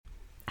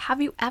Have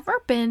you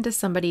ever been to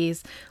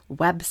somebody's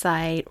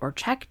website or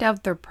checked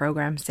out their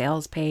program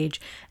sales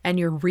page and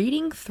you're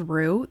reading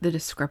through the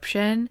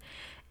description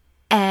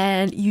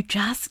and you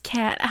just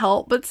can't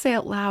help but say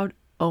out loud,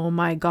 "Oh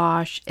my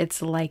gosh,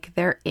 it's like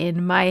they're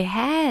in my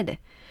head."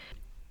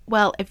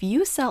 Well, if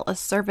you sell a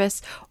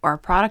service or a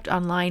product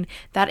online,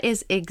 that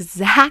is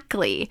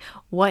exactly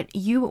what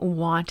you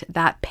want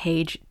that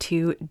page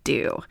to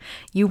do.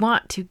 You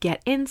want to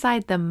get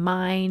inside the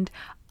mind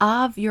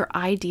of your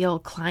ideal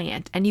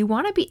client, and you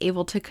want to be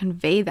able to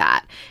convey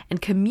that and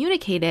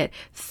communicate it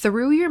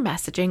through your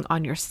messaging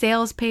on your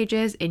sales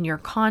pages, in your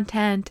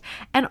content,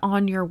 and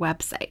on your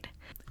website.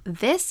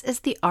 This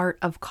is the art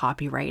of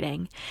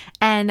copywriting,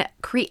 and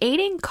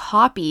creating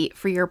copy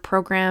for your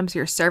programs,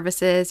 your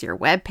services, your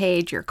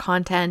webpage, your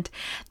content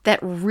that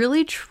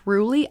really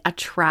truly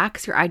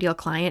attracts your ideal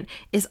client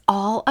is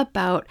all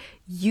about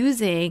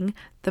using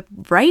the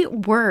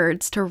right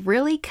words to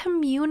really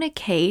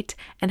communicate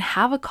and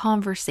have a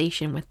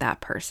conversation with that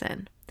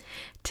person.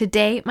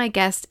 Today, my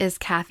guest is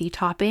Cathy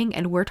Topping,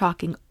 and we're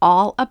talking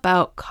all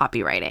about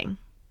copywriting.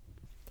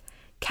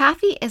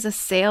 Cathy is a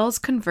sales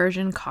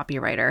conversion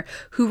copywriter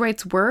who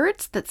writes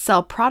words that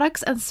sell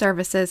products and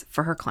services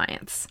for her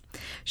clients.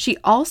 She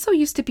also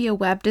used to be a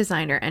web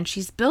designer, and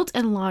she's built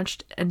and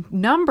launched a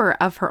number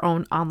of her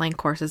own online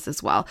courses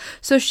as well.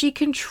 So she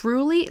can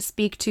truly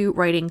speak to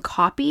writing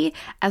copy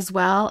as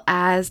well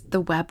as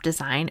the web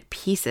design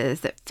pieces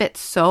that fit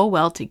so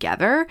well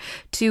together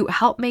to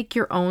help make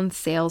your own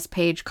sales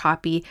page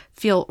copy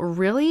feel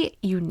really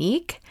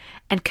unique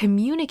and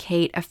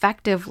communicate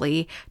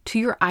effectively to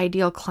your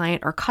ideal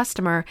client or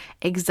customer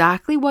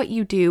exactly what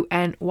you do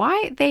and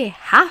why they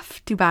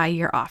have to buy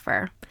your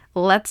offer.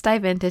 Let's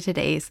dive into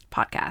today's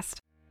podcast.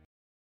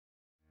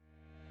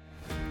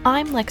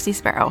 I'm Lexi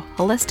Sparrow,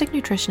 holistic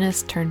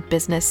nutritionist turned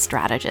business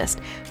strategist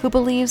who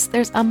believes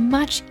there's a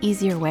much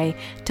easier way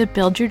to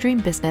build your dream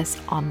business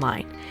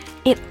online.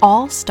 It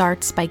all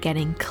starts by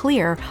getting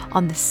clear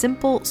on the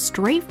simple,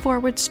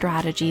 straightforward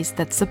strategies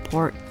that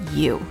support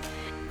you.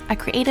 I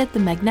created the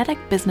Magnetic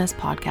Business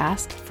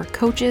Podcast for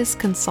coaches,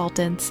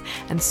 consultants,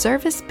 and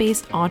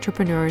service-based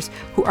entrepreneurs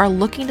who are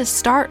looking to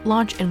start,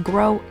 launch, and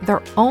grow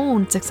their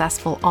own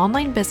successful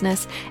online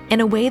business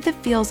in a way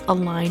that feels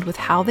aligned with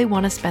how they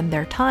want to spend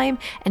their time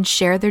and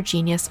share their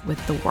genius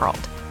with the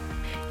world.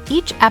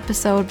 Each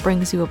episode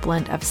brings you a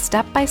blend of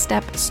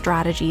step-by-step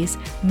strategies,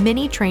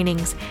 mini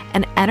trainings,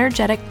 and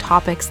energetic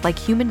topics like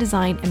human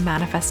design and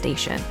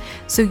manifestation,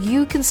 so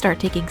you can start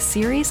taking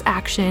serious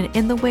action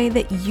in the way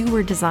that you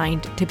were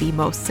designed to be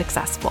most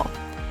successful.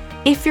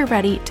 If you're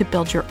ready to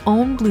build your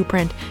own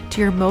blueprint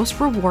to your most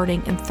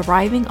rewarding and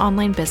thriving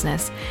online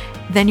business,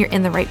 then you're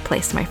in the right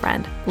place, my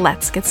friend.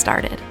 Let's get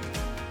started.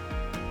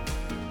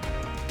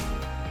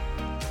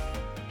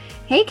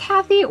 Hey,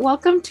 Cathy,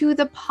 welcome to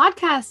the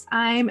podcast.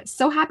 I'm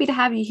so happy to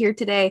have you here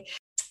today.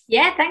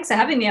 Yeah, thanks for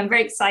having me. I'm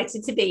very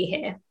excited to be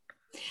here.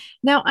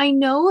 Now, I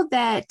know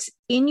that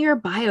in your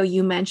bio,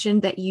 you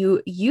mentioned that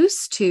you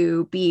used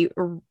to be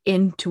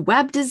into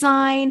web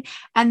design,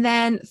 and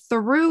then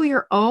through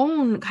your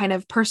own kind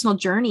of personal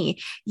journey,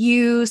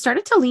 you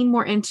started to lean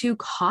more into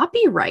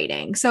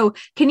copywriting. So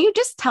can you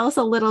just tell us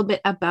a little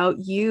bit about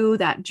you,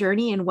 that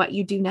journey, and what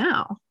you do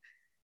now?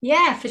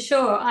 Yeah, for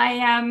sure.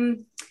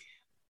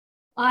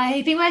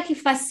 I've been working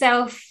for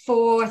myself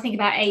for, I think,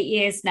 about 8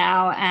 years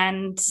now.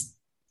 And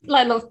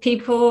like a lot of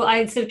people,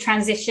 I sort of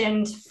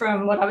transitioned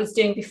from what I was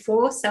doing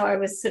before. So I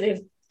was sort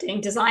of doing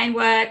design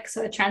work.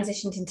 So I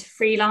transitioned into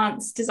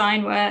freelance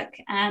design work.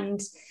 And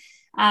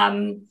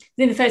within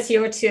the first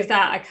year or two of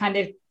that, I kind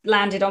of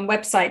landed on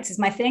websites as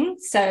my thing.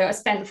 So I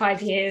spent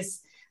 5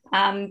 years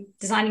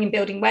designing and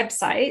building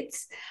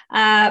websites.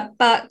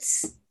 But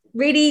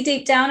really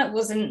deep down, it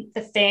wasn't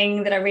the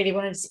thing that I really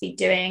wanted to be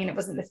doing. And it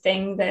wasn't the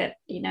thing that,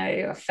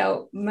 I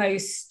felt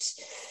most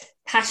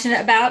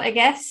passionate about, I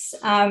guess.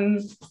 So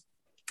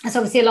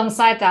obviously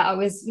alongside that, I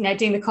was,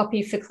 doing the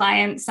copy for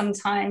clients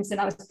sometimes,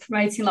 and I was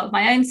promoting a lot of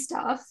my own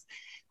stuff.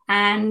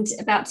 And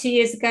about 2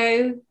 years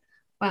ago,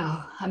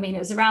 it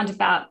was around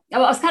I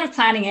was kind of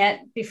planning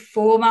it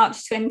before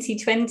March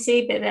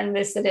 2020, but then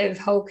the sort of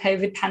whole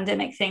COVID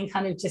pandemic thing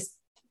kind of just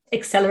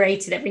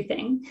accelerated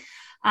everything.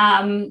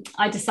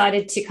 I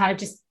decided to kind of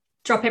just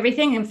drop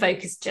everything and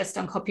focus just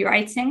on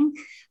copywriting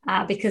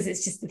because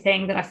it's just the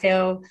thing that I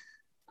feel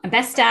I'm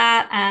best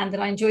at and that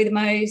I enjoy the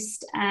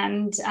most.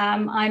 And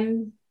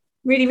I'm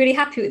really, really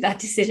happy with that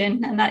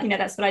decision. And that,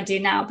 that's what I do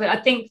now. But I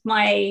think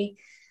my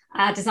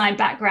design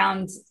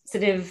background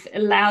sort of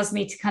allows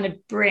me to kind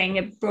of bring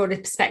a broader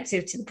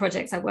perspective to the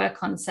projects I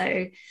work on. So,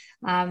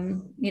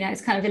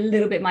 it's kind of a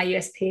little bit my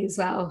USP as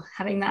well,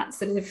 having that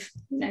sort of,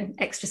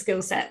 extra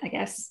skill set, I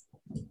guess.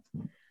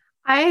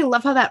 I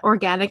love how that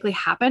organically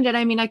happened. And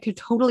I could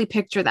totally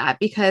picture that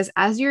because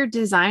as you're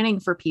designing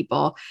for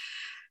people,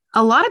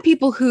 a lot of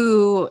people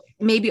who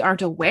maybe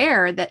aren't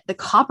aware that the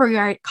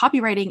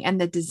copywriting and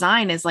the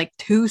design is like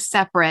two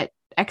separate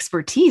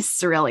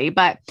expertise really,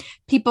 but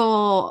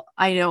people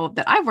I know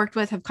that I've worked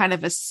with have kind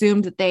of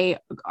assumed that they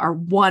are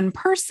one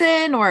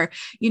person, or,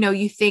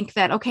 you think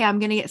that, okay, I'm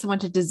going to get someone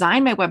to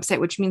design my website,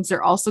 which means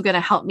they're also going to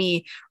help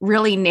me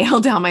really nail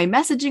down my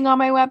messaging on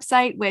my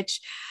website,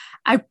 which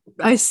I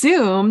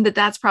assume that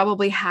that's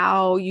probably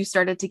how you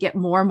started to get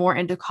more and more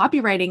into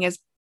copywriting, is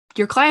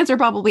your clients are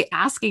probably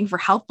asking for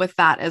help with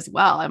that as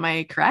well. Am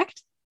I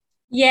correct?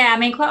 Yeah, I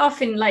mean, quite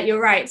often, like you're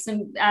right.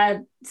 Some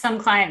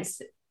clients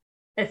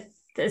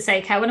say,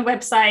 okay, I want a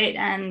website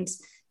and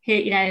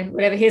here,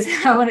 whatever, here's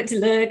how I want it to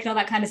look and all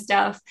that kind of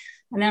stuff.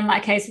 And then I'm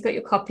like, okay, so you've got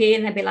your copy,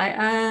 and they'll be like,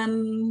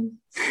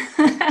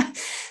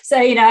 so,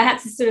 I had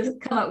to sort of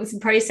come up with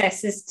some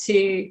processes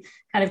to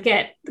kind of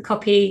get the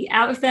copy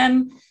out of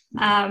them.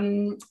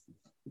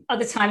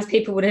 Other times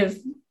people would have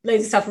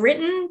loads of stuff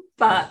written,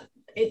 but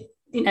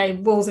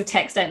walls of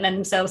text don't lend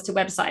themselves to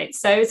websites.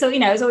 So it's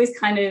always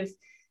kind of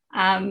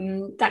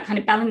that kind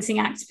of balancing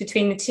act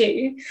between the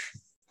two.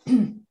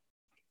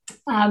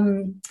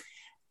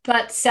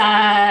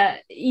 So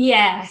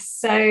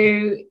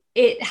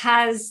it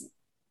has,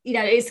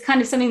 it's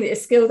kind of something that a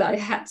skill that I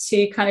had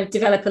to kind of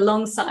develop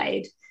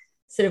alongside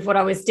sort of what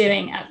I was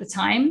doing at the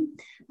time.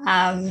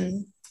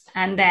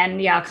 And then,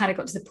 I kind of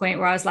got to the point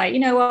where I was like, you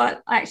know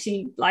what, I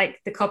actually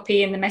like the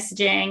copy and the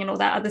messaging and all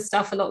that other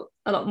stuff a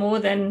lot more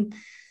than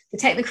the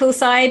technical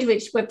side,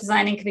 which web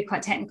designing can be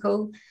quite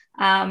technical.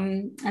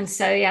 And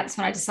so, that's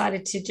when I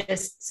decided to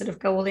just sort of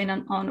go all in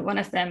on one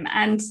of them.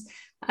 And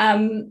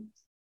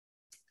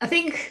I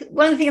think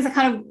one of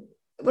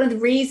the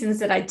reasons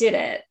that I did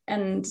it,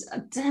 and I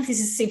don't know if this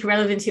is super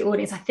relevant to your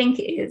audience, I think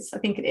it is,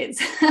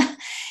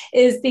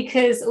 is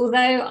because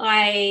although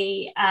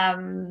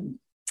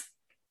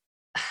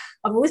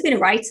I've always been a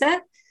writer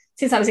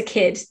since I was a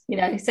kid,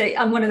 so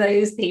I'm one of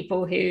those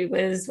people who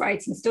was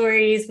writing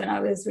stories when I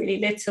was really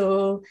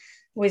little,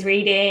 always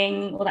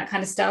reading, all that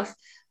kind of stuff.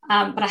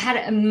 But I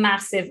had a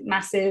massive,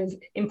 massive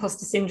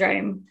imposter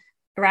syndrome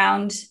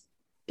around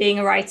being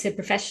a writer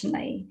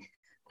professionally.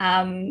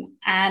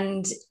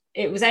 And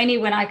it was only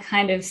when I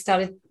kind of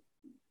started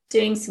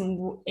doing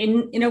some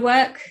inner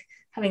work,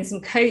 having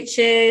some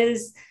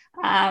coaches,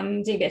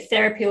 doing a bit of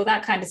therapy, all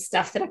that kind of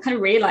stuff, that I kind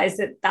of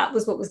realized that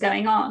was what was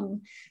going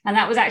on. And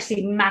that was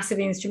actually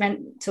massively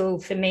instrumental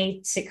for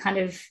me to kind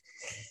of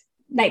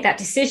make that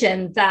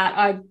decision that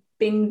I've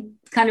been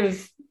kind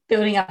of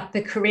building up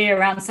a career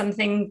around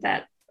something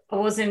that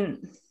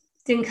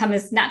didn't come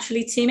as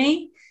naturally to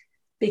me,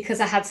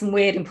 because I had some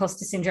weird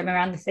imposter syndrome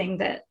around the thing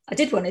that I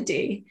did want to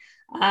do.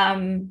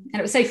 And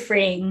it was so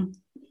freeing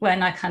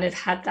when I kind of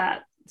had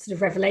that sort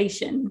of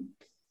revelation.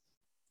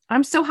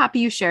 I'm so happy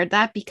you shared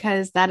that,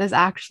 because that is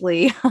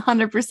actually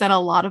 100% a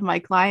lot of my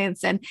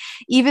clients. And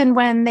even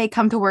when they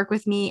come to work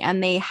with me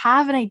and they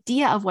have an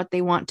idea of what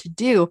they want to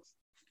do,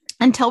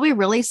 until we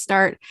really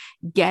start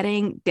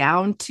getting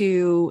down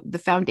to the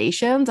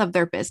foundations of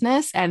their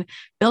business and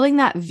building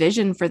that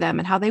vision for them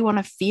and how they want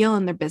to feel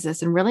in their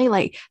business and really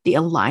like the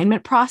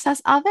alignment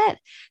process of it,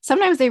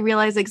 sometimes they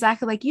realize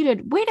exactly like you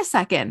did, wait a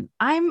second,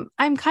 I'm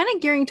kind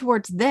of gearing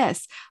towards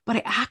this, but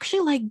I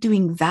actually like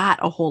doing that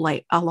a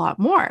lot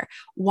more.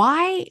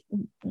 Why?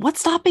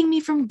 What's stopping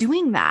me from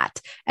doing that?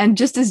 And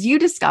just as you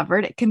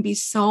discovered, it can be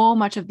so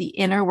much of the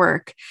inner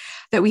work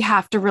that we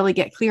have to really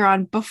get clear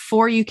on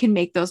before you can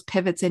make those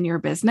pivots in your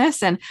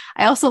business. And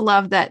I also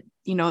love that,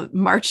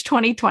 March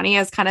 2020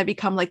 has kind of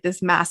become like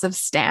this massive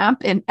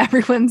stamp in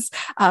everyone's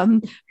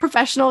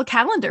professional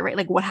calendar, right?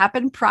 Like what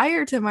happened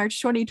prior to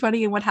March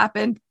 2020 and what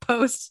happened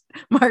post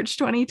March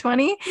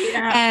 2020.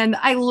 Yeah. And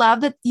I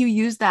love that you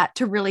use that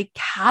to really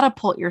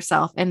catapult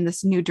yourself in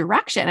this new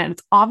direction. And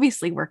it's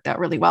obviously worked out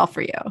really well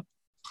for you.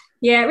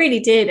 Yeah, it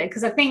really did.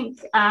 Because I think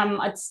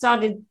I'd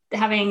started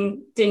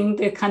doing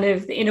the kind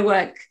of the inner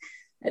work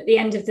at the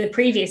end of the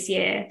previous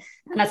year.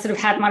 And I sort of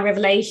had my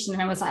revelation,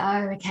 and I was like,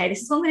 oh, okay,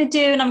 this is what I'm going to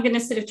do. And I'm going to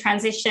sort of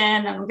transition,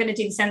 and I'm going to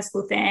do the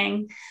sensible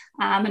thing.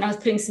 And I was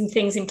putting some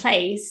things in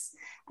place.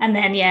 And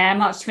then,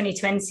 March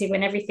 2020,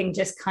 when everything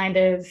just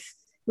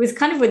was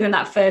kind of within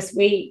that first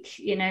week,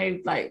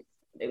 like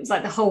it was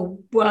like the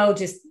whole world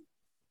just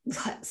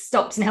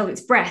stopped and held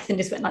its breath and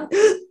just went like,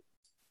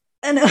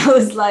 and I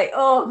was like,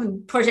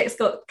 projects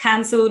got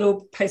cancelled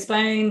or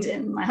postponed.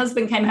 And my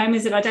husband came home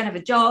and said, I don't have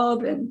a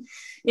job. And,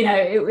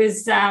 it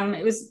was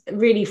a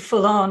really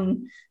full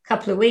on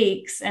couple of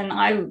weeks. And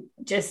I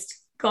just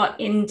got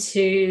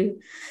into,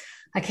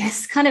 I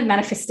guess, kind of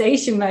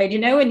manifestation mode,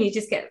 when you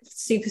just get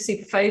super,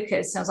 super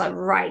focused. And I was like,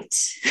 right,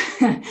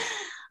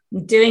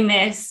 I'm doing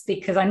this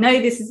because I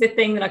know this is the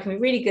thing that I can be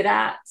really good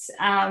at.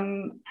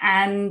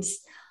 And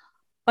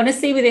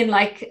honestly, within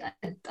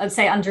I'd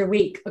say under a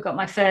week, I got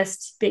my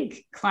first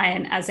big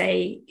client as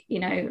a,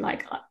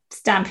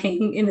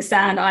 stamping in the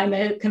sand. I'm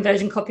a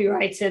conversion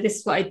copywriter. This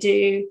is what I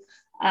do.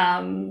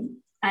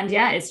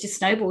 It's just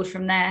snowballed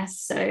from there.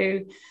 So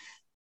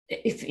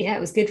it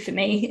was good for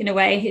me in a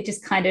way. It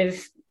just kind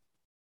of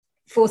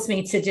forced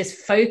me to just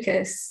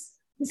focus.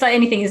 It's like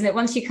anything, isn't it?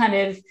 Once you kind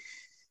of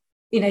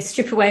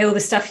strip away all the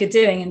stuff you're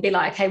doing and be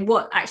like, okay,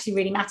 what actually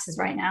really matters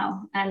right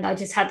now? And I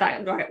just had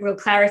that real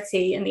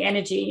clarity and the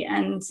energy,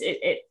 and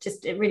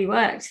it really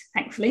worked,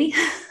 thankfully.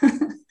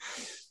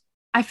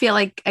 I feel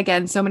like,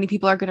 again, so many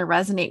people are going to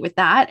resonate with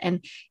that.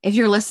 And if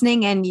you're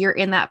listening and you're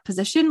in that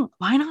position,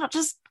 why not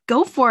just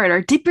go for it,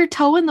 or dip your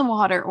toe in the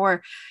water,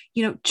 or,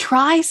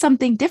 try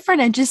something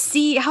different and just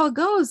see how it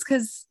goes?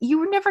 Because you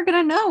were never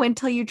going to know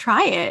until you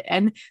try it.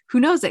 And who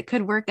knows, it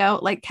could work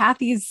out like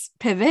Cathy's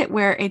pivot,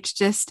 where it's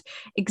just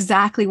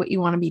exactly what you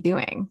want to be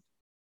doing.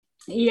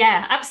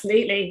 Yeah,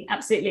 absolutely.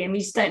 Absolutely. And we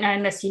just don't know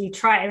unless you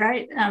try,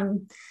 right? I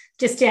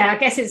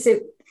guess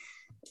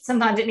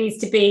sometimes it needs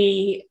to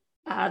be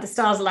the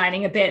stars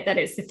aligning a bit, that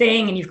it's the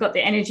thing, and you've got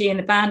the energy and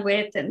the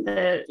bandwidth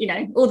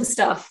and all the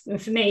stuff.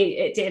 And for me,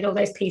 it did, all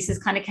those pieces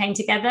kind of came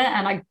together,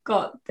 and I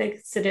got the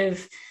sort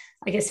of,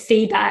 I guess,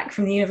 feedback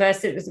from the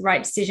universe that it was the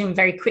right decision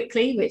very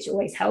quickly, which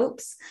always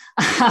helps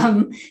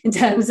in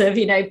terms of,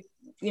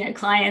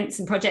 clients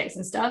and projects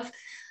and stuff.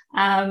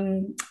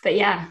 But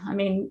yeah, I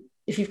mean,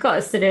 if you've got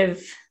a sort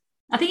of,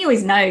 I think you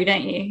always know,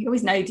 don't you? You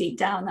always know deep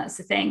down, that's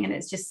the thing. And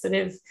it's just sort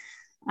of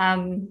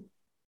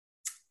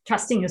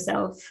trusting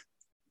yourself.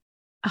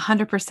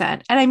 100%.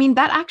 And I mean,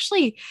 that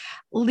actually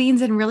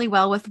leans in really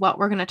well with what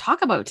we're going to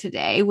talk about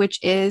today, which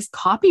is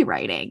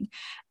copywriting,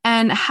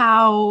 and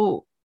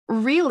how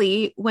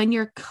really when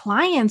your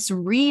clients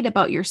read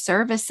about your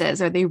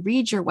services or they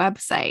read your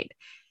website,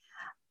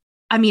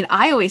 I mean,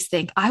 I always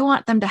think I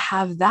want them to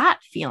have that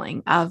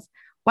feeling of,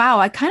 wow,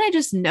 I kind of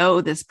just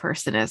know this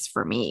person is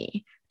for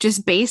me,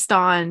 just based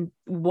on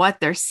what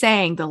they're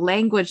saying, the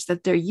language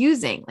that they're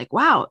using. Like,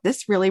 wow,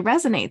 this really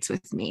resonates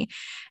with me.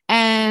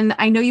 And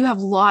I know you have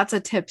lots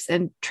of tips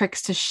and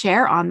tricks to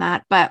share on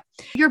that, but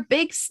your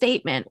big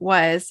statement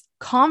was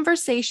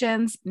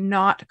conversations,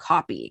 not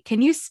copy.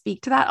 Can you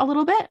speak to that a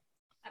little bit?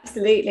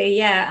 Absolutely.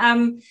 Yeah.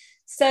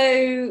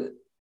 So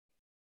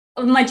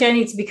on my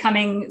journey to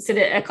becoming sort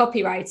of a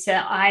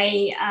copywriter,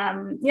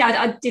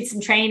 I did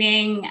some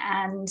training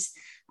and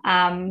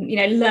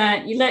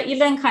you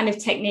learn kind of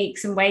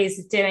techniques and ways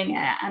of doing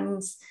it.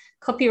 And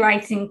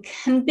copywriting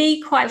can be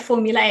quite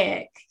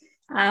formulaic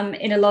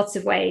in a lot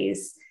of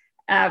ways,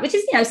 which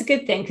is, it's a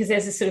good thing because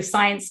there's a sort of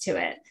science to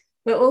it.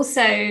 But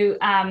also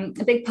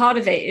a big part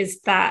of it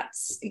is that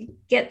you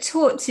get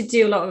taught to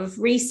do a lot of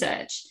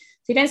research.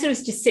 So you don't sort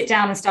of just sit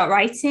down and start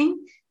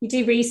writing. You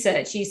do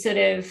research, you sort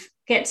of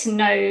get to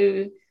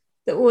know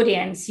the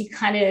audience, you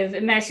kind of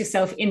immerse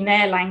yourself in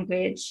their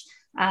language,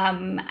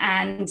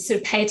 and sort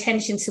of pay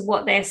attention to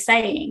what they're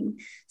saying,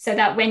 so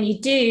that when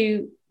you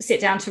do sit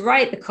down to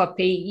write the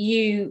copy,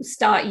 you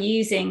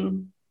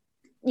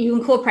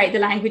incorporate the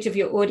language of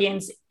your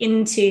audience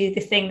into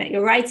the thing that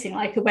you're writing,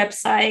 like a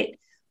website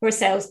or a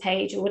sales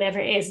page or whatever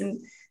it is. And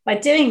by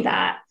doing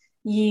that,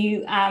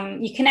 you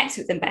connect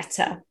with them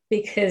better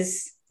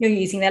because you're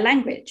using their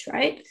language,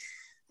 right?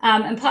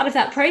 And part of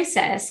that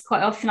process,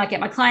 quite often I get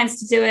my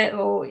clients to do it,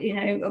 or,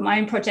 on my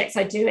own projects,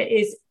 I do it,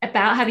 is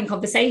about having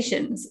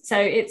conversations. So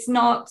it's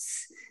not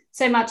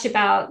so much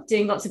about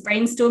doing lots of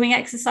brainstorming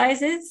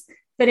exercises,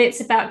 but it's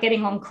about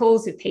getting on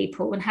calls with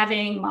people and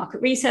having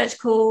market research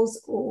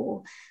calls,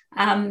 or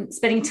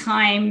spending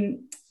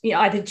time,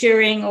 either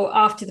during or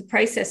after the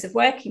process of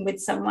working with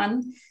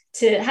someone,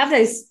 to have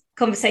those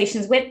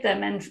conversations with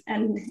them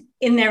and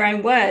in their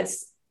own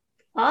words,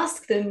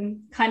 ask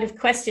them kind of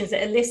questions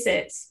that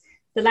elicit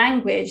the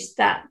language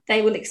that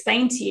they will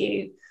explain to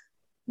you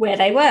where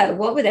they were,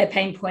 what were their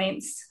pain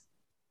points,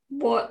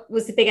 what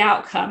was the big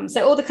outcome.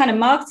 So all the kind of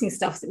marketing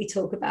stuff that we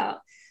talk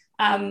about,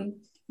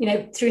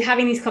 through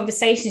having these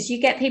conversations, you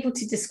get people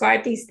to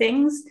describe these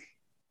things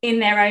in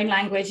their own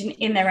language and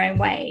in their own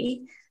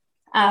way.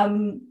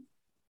 And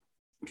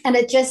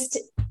it just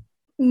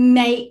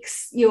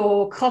makes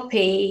your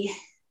copy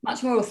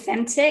much more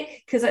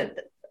authentic, because I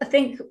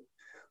think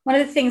one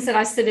of the things that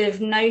I sort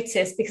of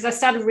noticed, because I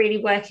started really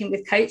working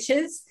with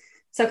coaches,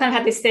 so I kind of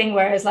had this thing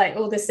where I was like,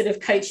 all this sort of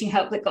coaching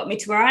help that got me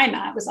to where I'm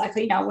at was like,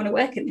 I want to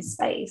work in this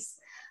space.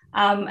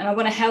 And I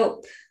want to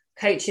help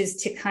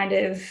coaches to kind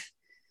of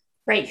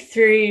break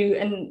through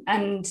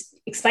and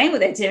explain what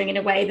they're doing in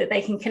a way that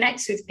they can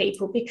connect with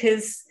people.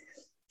 Because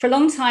for a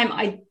long time,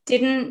 I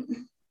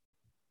didn't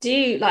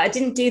do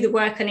the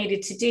work I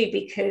needed to do,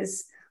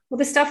 because all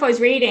the stuff I was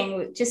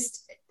reading,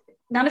 just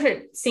none of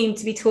it seemed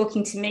to be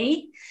talking to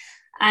me.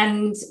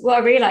 And what I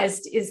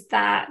realized is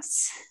that,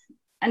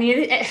 and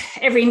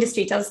every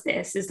industry does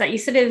this, is that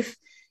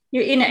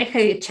you're in an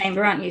echo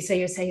chamber, aren't you? So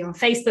you're on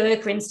Facebook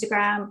or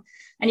Instagram,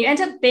 and you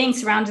end up being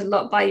surrounded a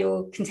lot by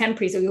your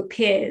contemporaries or your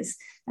peers.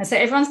 And so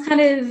everyone's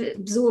kind of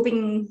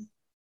absorbing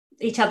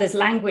each other's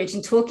language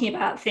and talking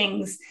about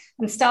things,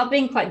 and start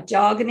being quite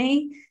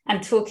jargony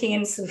and talking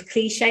in sort of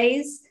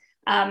cliches,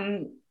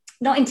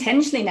 not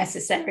intentionally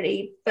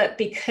necessarily, but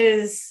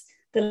because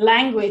the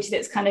language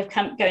that's kind of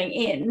going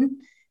in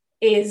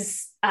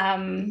is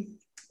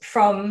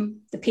from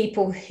the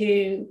people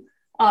who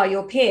are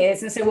your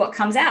peers. And so what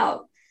comes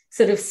out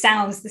sort of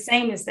sounds the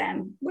same as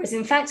them. Whereas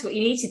in fact, what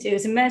you need to do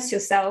is immerse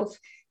yourself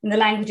in the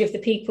language of the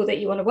people that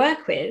you want to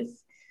work with,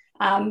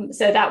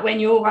 so that when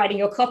you're writing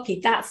your copy,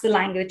 that's the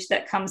language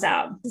that comes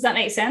out. Does that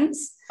make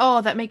sense?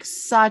 Oh, that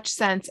makes such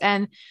sense.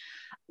 And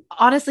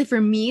honestly,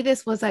 for me,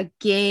 this was a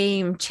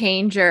game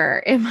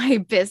changer in my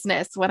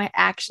business when I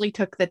actually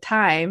took the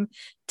time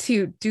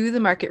to do the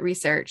market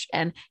research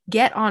and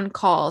get on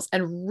calls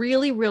and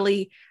really,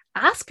 really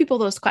ask people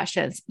those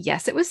questions.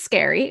 Yes, it was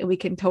scary, and we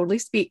can totally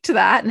speak to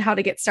that and how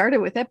to get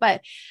started with it.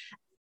 But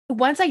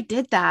once I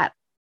did that,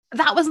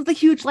 that wasn't the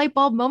huge light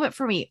bulb moment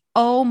for me.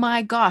 Oh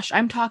my gosh,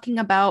 I'm talking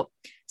about,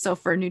 so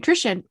for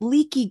nutrition,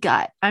 leaky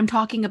gut. I'm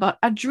talking about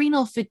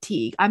adrenal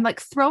fatigue. I'm like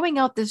throwing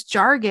out this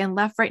jargon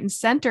left, right, and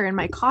center in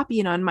my copy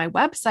and on my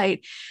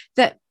website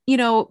that,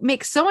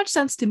 makes so much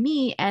sense to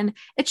me. And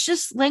it's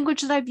just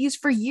language that I've used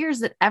for years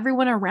that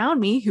everyone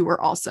around me who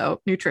were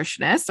also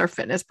nutritionists or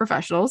fitness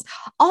professionals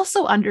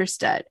also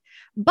understood.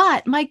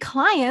 But my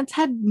clients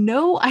had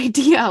no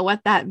idea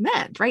what that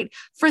meant, right?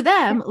 For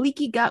them,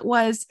 leaky gut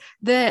was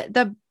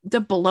the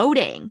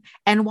bloating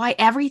and why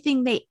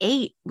everything they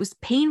ate was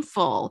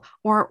painful,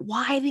 or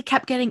why they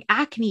kept getting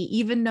acne,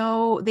 even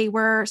though they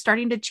were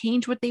starting to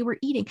change what they were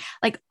eating.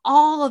 Like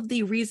all of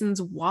the reasons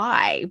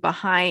why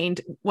behind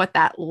what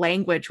that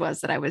language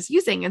was that I was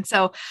using. And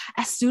so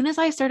as soon as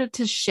I started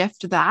to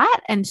shift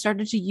that and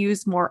started to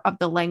use more of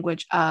the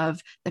language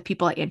of the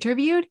people I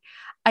interviewed,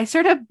 I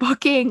started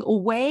booking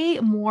way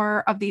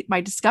more of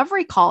my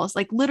discovery calls,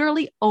 like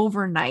literally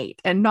overnight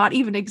and not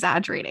even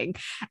exaggerating.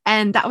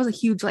 And that was a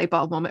huge light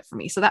bulb moment for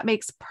me. So that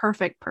makes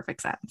perfect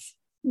sense.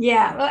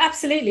 Yeah, well,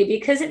 absolutely.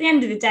 Because at the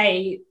end of the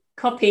day,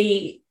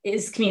 copy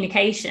is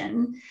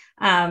communication.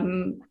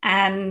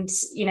 And,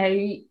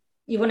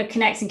 you want to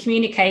connect and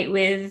communicate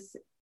with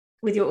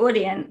your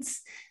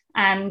audience.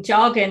 And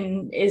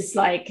jargon is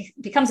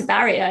becomes a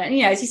barrier. And,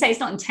 as you say, it's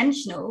not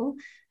intentional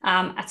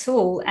at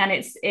all. And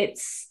it's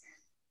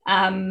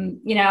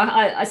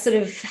I sort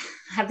of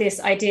have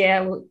this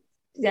idea,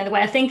 the way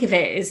I think of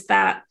it is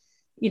that,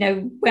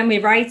 when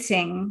we're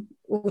writing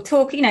or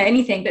talk,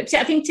 anything, but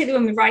I think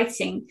particularly when we're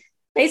writing,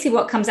 basically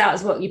what comes out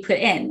is what you put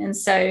in. And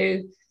so,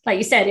 like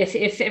you said,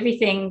 if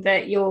everything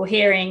that you're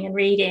hearing and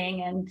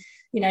reading and,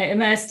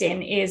 immersed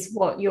in is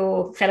what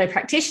your fellow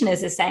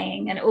practitioners are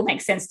saying, and it all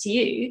makes sense to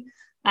you,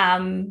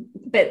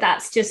 but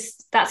that's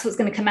what's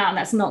going to come out, and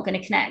that's not going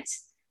to connect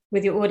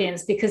with your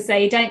audience, because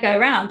people don't go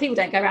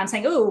around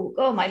saying,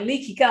 oh, my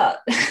leaky gut.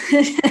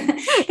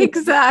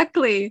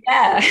 Exactly.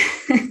 Yeah.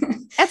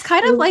 It's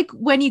kind of like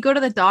when you go to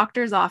the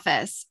doctor's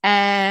office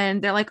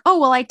and they're like, oh,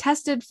 well, I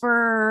tested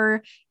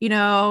for,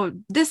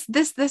 this,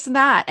 and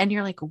that. And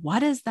you're like, what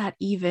does that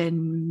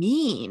even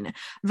mean?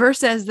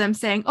 Versus them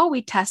saying, oh,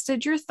 we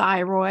tested your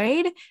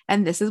thyroid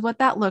and this is what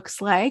that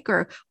looks like.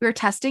 Or we're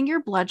testing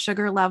your blood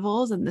sugar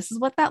levels and this is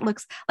what that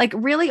looks like.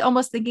 Really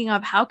almost thinking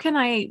of how can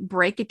I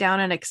break it down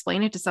and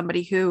explain it to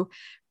somebody who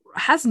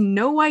has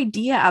no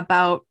idea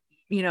about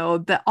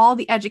all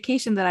the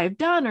education that I've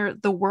done or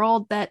the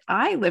world that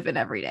I live in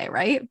every day,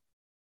 right?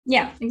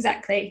 Yeah,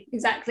 exactly.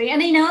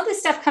 And, other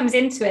stuff comes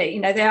into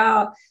it. There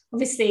are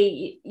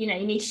obviously, you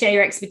need to share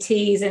your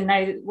expertise and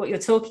know what you're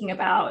talking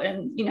about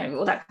and,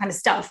 all that kind of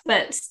stuff.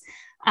 But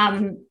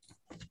I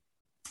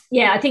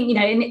think,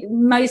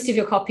 in most of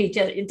your copy,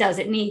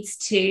 it needs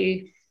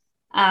to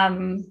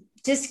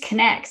just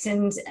connect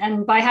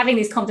and by having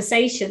these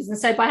conversations. And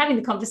so by having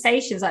the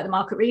conversations like the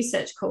market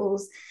research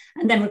calls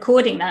and then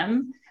recording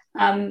them,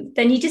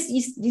 then you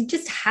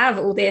just have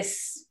all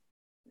this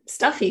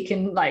stuff you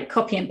can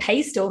copy and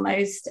paste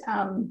almost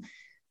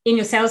in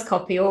your sales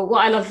copy. Or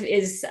what I love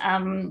is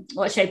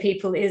what I show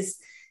people is,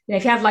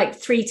 if you have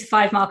 3 to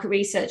 5 market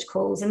research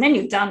calls, and then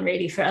you're done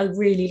really for a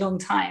really long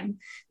time,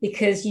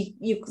 because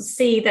you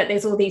see that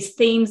there's all these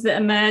themes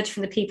that emerge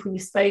from the people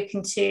you've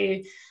spoken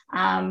to,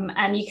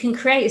 and you can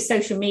create a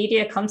social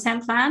media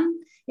content plan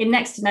in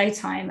next to no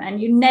time,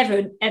 and you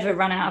never ever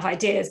run out of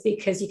ideas,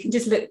 because you can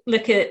just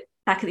look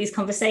back at these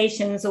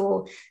conversations,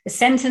 or a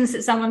sentence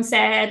that someone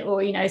said,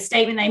 or a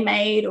statement they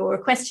made, or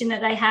a question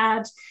that they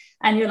had,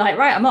 and you're like,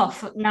 right, I'm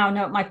off now.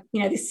 No,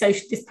 this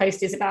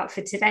post is about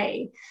for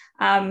today,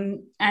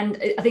 and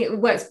I think it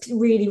works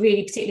really,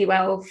 really particularly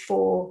well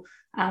for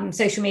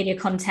social media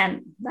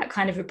content, that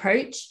kind of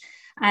approach.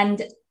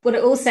 And what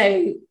it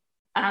also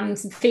some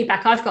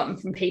feedback I've gotten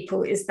from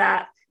people is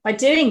that by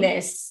doing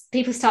this,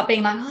 people start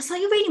being like, oh, it's like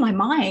you're reading my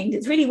mind.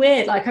 It's really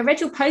weird. I read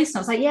your post and I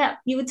was like, yeah,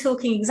 you were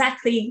talking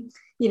exactly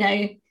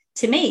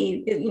to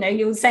me,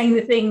 you were saying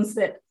the things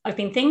that I've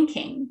been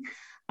thinking.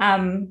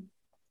 And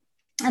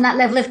that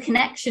level of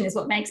connection is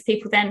what makes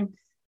people then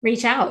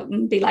reach out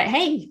and be like,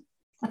 hey,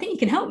 I think you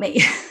can help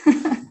me.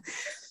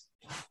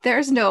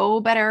 There's no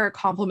better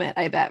compliment,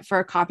 I bet, for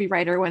a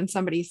copywriter when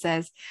somebody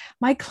says,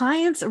 my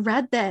clients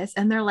read this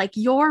and they're like,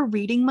 you're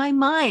reading my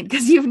mind,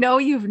 because you've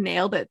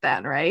nailed it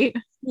then, right?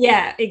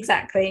 Yeah,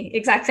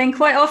 exactly. And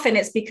quite often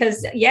it's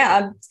because,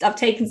 I've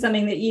taken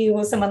something that you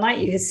or someone like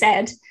you has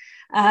said,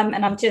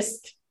 and I'm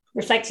just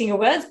reflecting your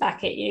words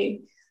back at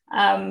you.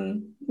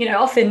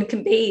 Often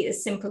can be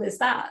as simple as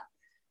that.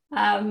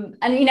 And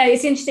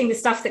it's interesting the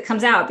stuff that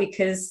comes out,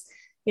 because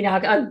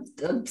I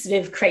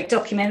sort of create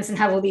documents and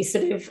have all these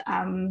sort of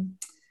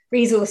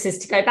resources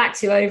to go back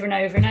to over and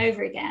over and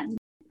over again.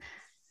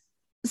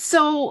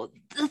 So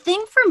the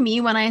thing for me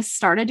when I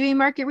started doing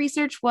market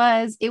research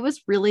was it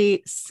was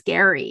really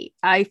scary.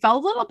 I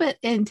felt a little bit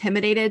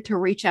intimidated to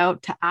reach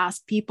out to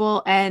ask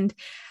people. And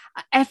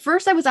at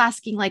first I was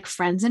asking like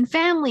friends and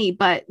family,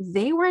 but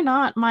they were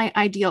not my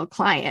ideal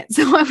client.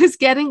 So I was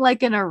getting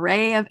like an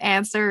array of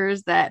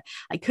answers that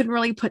I couldn't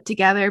really put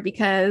together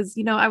because,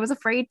 I was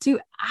afraid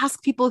to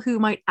ask people who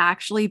might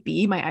actually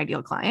be my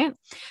ideal client.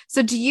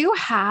 So do you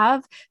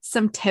have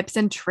some tips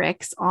and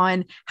tricks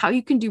on how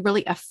you can do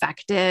really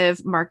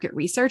effective market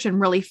research and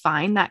really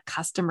find that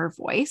customer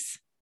voice?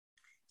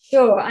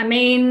 Sure. I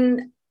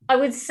mean, I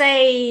would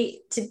say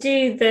to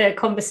do the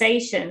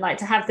conversation, like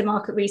to have the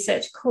market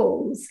research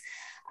calls,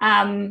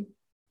 like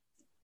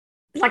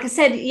I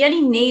said, you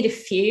only need a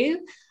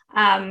few,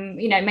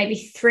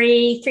 maybe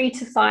three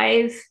to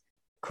five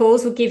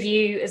calls will give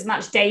you as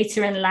much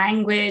data and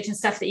language and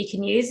stuff that you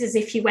can use as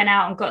if you went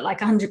out and got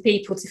like 100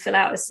 people to fill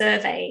out a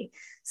survey.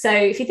 So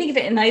if you think of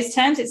it in those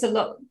terms, it's a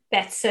lot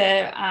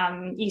better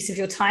use of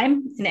your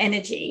time and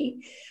energy.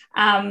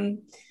 And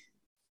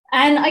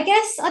I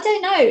guess, I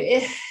don't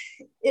know,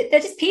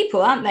 they're just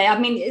people, aren't they? I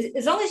mean,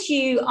 as long as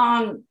you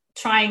aren't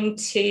trying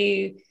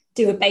to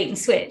do a bait and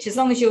switch, as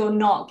long as you're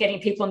not getting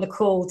people on the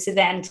call to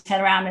then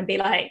turn around and be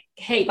like,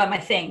 hey, buy my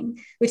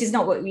thing, which is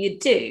not what you'd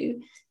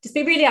do. Just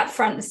be really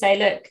upfront and say,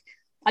 look,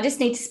 I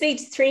just need to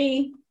speak to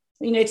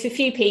a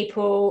few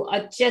people.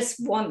 I just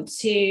want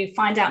to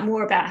find out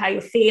more about how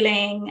you're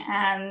feeling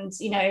and,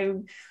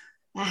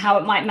 how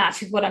it might match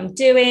with what I'm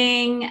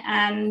doing.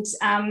 And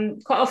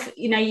quite often,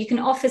 you can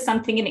offer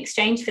something in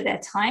exchange for their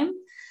time.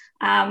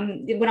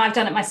 When I've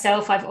done it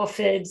myself, I've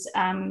offered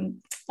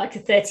like a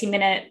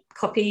 30-minute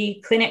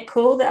copy clinic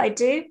call that I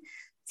do.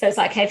 So it's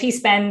like, hey, if you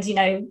spend,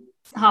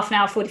 half an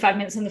hour, 45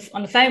 minutes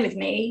on the phone with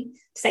me,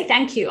 say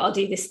thank you, I'll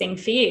do this thing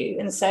for you.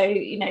 And so,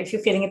 if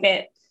you're feeling a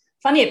bit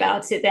funny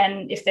about it,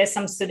 then if there's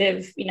some sort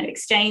of,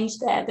 exchange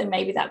there, then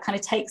maybe that kind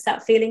of takes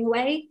that feeling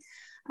away.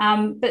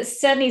 But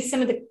certainly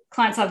some of the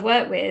clients I've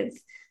worked with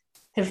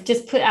have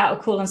just put out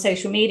a call on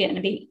social media and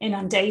have been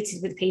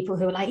inundated with people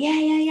who are like,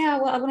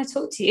 well, I want to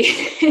talk to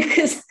you.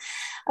 Because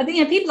I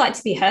think, people like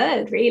to be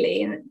heard,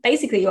 really. And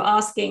basically you're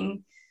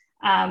asking,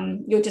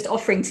 you're just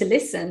offering to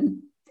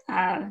listen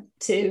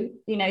to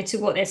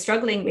what they're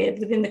struggling with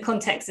within the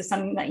context of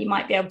something that you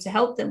might be able to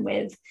help them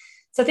with.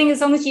 So I think as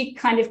long as you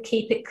kind of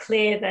keep it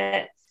clear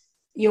that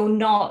you're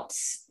not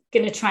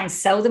going to try and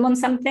sell them on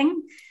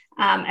something,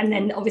 and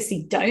then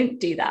obviously don't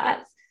do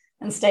that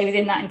and stay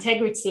within that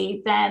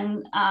integrity,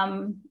 then,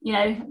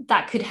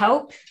 that could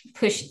help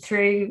push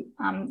through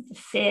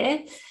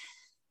fear.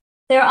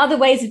 There are other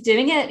ways of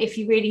doing it if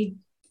you really,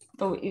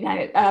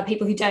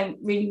 people who don't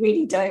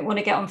really don't want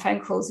to get on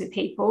phone calls with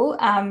people.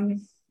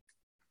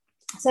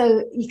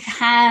 So you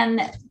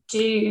can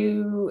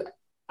do,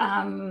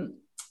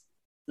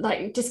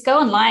 just go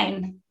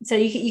online. So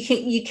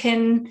you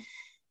can,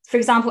 for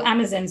example,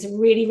 Amazon's a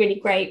really, really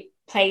great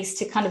place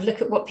to kind of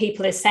look at what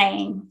people are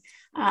saying.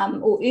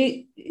 Or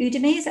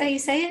Udemy, is that how you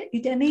say it?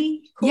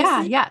 Udemy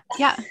courses? Yeah.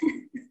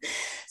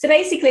 So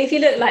basically, if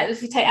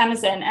you take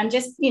Amazon and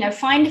just,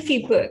 find a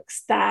few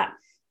books that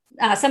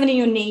someone in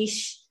your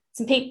niche,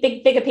 some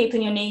bigger people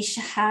in your niche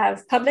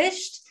have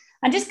published,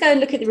 and just go and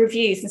look at the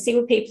reviews and see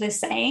what people are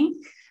saying.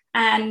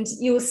 And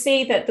you will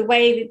see that the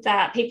way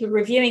that people are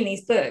reviewing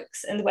these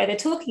books and the way they're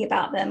talking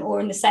about them, or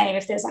in the same,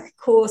 if there's like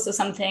a course or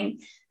something,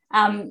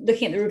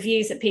 looking at the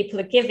reviews that people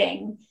are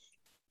giving,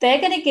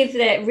 they're going to give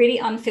their really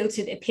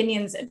unfiltered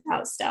opinions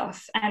about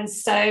stuff. And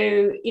so,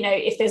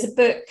 if there's a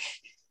book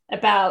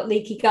about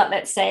leaky gut,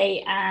 let's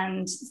say,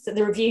 and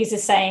the reviews are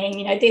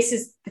saying, this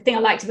is the thing I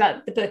liked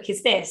about the book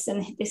is this,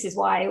 and this is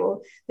why,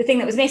 or the thing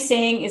that was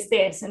missing is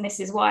this, and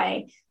this is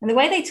why. And the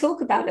way they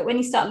talk about it, when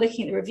you start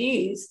looking at the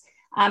reviews,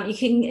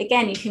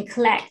 you can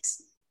collect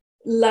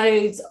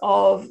loads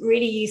of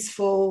really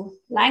useful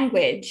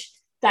language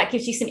that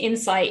gives you some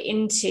insight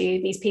into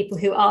these people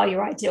who are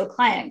your ideal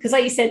client. Because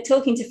like you said,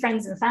 talking to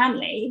friends and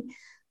family,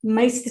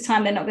 most of the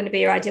time they're not going to be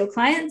your ideal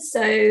clients.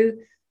 So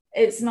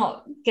it's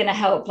not going to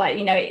help.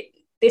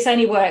 This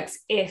only works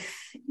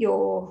if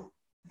you're,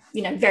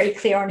 very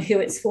clear on who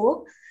it's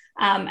for,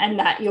 and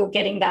that you're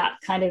getting that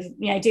kind of,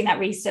 doing that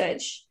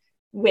research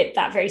with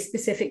that very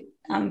specific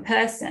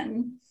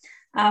person.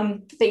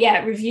 But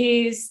yeah,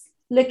 reviews,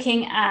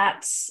 looking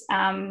at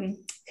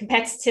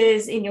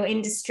competitors in your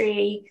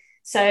industry.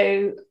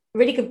 So a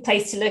really good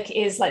place to look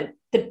is like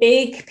the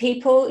big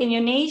people in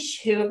your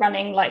niche who are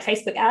running like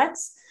Facebook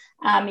ads.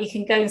 You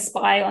can go and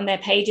spy on their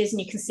pages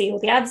and you can see all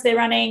the ads they're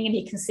running, and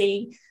you can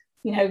see,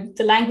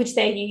 the language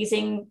they're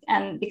using.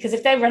 And because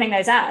if they're running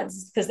those ads,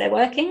 it's because they're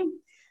working.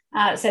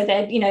 So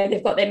they're,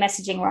 they've got their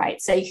messaging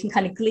right. So you can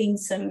kind of glean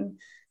some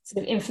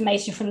sort of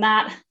information from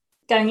that,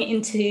 going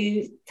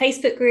into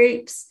Facebook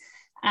groups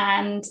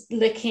and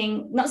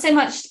looking, not so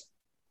much,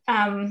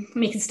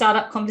 you can start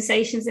up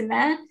conversations in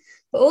there,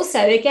 but also,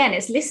 again,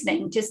 it's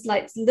listening, just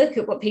like look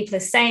at what people are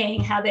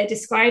saying, how they're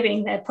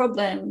describing their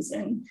problems,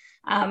 and,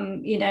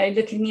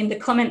 looking in the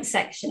comment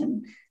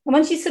section. And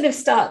once you sort of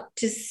start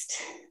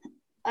just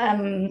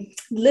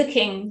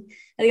looking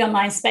at the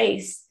online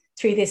space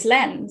through this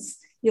lens,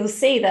 you'll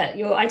see that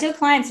your ideal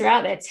clients are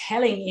out there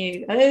telling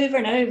you over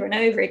and over and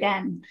over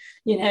again,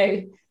 you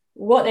know,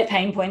 what their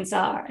pain points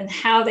are and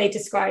how they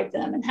describe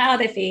them and how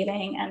they're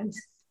feeling, and,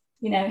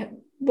 you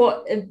know,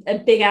 what a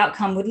big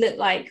outcome would look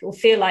like or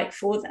feel like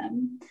for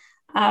them.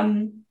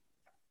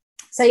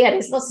 So yeah,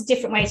 there's lots of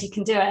different ways you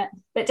can do it,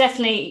 but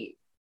definitely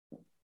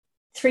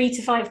 3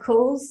 to 5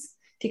 calls,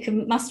 if you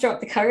can muster up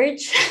the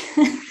courage,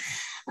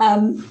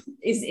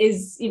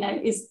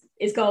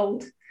 is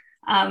gold.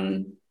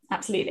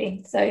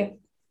 Absolutely. So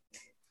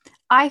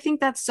I think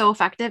that's so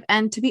effective.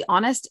 And to be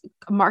honest,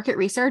 market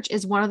research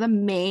is one of the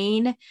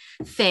main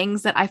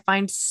things that I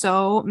find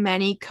so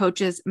many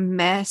coaches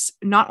miss,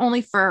 not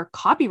only for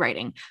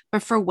copywriting,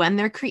 but for when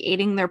they're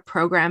creating their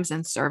programs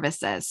and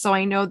services. So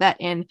I know that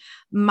in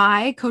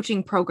my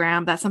coaching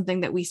program, that's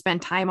something that we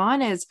spend time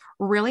on, is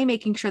really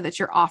making sure that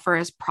your offer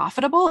is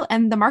profitable.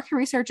 And the market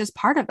research is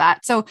part of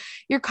that. So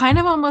you're kind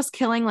of almost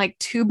killing like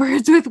 2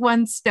 birds with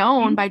 1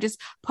 stone by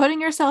just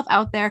putting yourself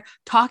out there,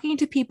 talking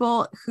to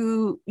people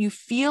who you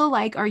feel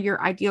like are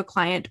your ideal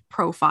client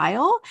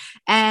profile.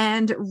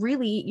 And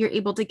really, you're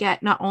able to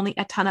get not only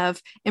a ton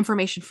of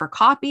information for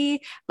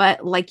copy,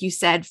 but like you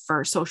said,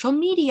 for social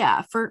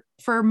media, for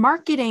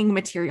marketing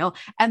material,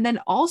 and then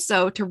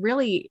also to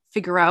really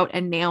figure out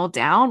and nail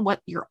down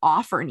what your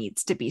offer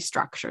needs to be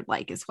structured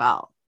like as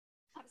well.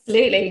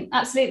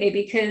 Absolutely,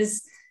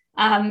 because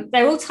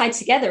they're all tied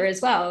together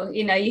as well.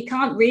 You know, you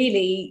can't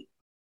really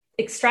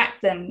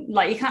extract them.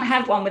 Like, you can't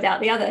have one without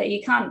the other.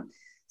 You can't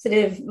sort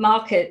of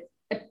market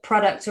a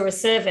product or a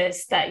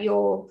service that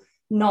you're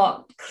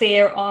not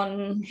clear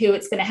on who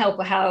it's going to help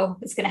or how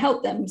it's going to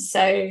help them.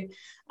 So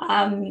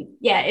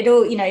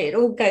it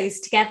all goes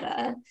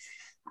together.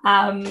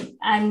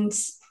 And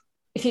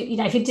if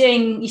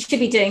you should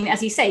be doing,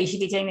 as you say, you should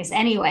be doing this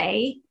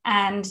anyway,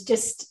 and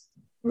just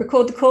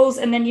record the calls,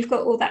 and then you've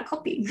got all that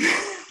copy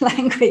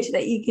language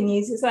that you can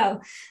use as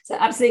well. So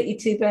absolutely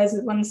 2 birds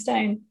with 1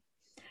 stone.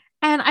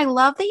 And I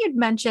love that you'd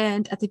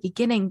mentioned at the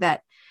beginning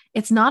that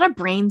it's not a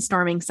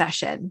brainstorming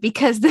session,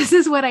 because this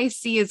is what I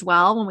see as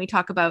well when we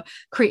talk about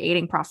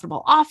creating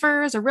profitable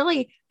offers, or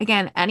really,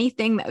 again,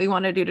 anything that we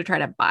want to do to try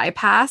to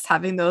bypass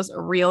having those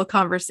real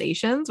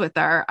conversations with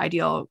our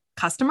ideal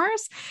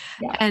customers.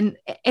 Yeah. And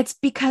it's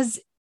because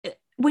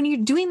when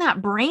you're doing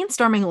that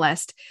brainstorming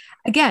list,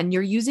 again,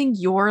 you're using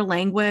your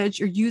language,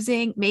 you're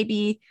using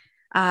maybe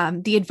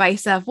the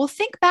advice of, well,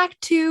 think back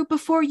to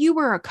before you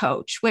were a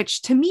coach,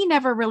 which to me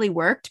never really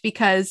worked,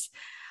 because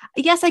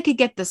yes, I could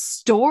get the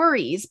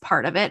stories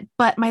part of it,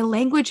 but my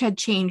language had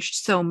changed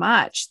so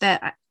much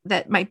that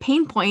my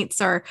pain points,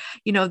 or,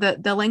 you know,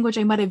 the language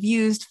I might have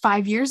used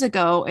 5 years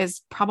ago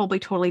is probably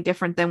totally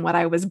different than what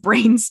I was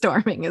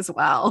brainstorming as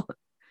well.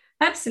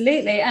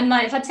 Absolutely. And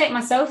like, if I take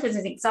myself as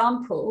an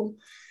example,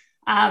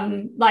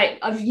 like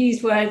I've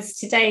used words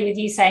today with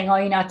you saying, oh,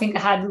 you know, I think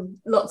I had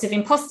lots of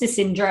imposter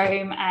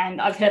syndrome,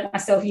 and I've heard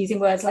myself using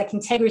words like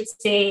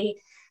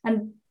integrity.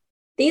 And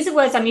these are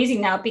words I'm using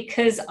now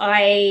because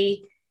I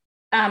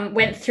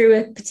went through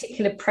a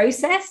particular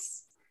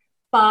process.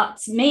 But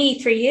me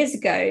 3 years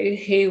ago,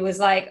 who was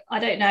like, I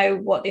don't know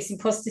what this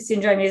imposter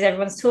syndrome is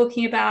everyone's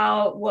talking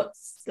about,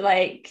 what's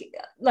like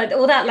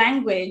all that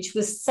language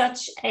was so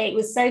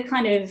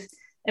kind of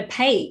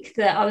opaque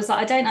that I was like,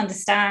 I don't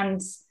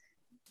understand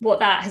what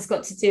that has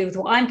got to do with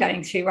what I'm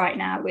going through right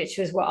now, which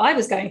was what I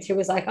was going through,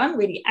 was like, I'm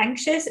really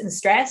anxious and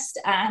stressed,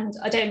 and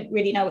I don't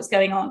really know what's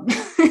going on,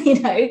 you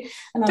know,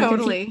 and I'm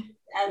totally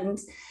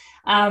confused.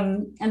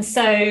 And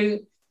so,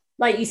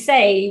 like you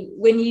say,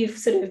 when you've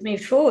sort of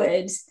moved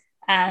forward,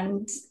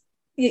 and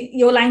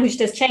your language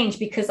does change,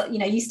 because, you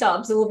know, you start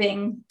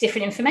absorbing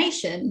different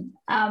information.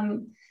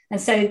 And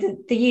so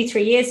the you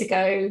 3 years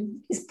ago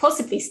is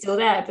possibly still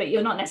there, but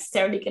you're not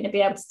necessarily going to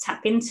be able to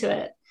tap into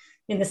it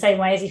in the same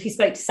way as if you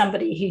spoke to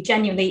somebody who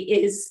genuinely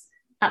is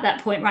at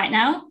that point right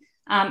now,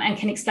 and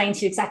can explain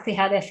to you exactly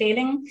how they're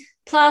feeling.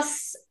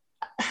 Plus,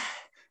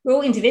 we're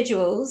all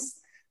individuals.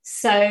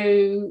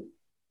 So,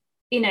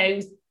 you know,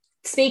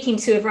 speaking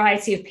to a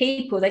variety of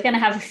people, they're going to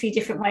have a few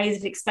different ways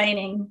of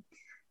explaining,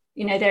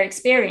 you know, their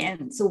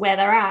experience or where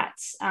they're at.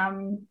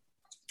 And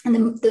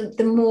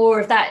the more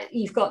of that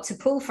you've got to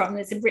pull from,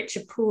 there's a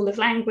richer pool of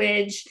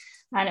language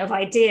and of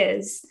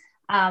ideas.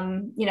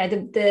 You know,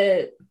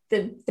 the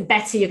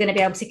better you're going to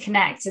be able to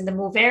connect, and the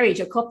more varied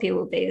your copy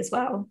will be as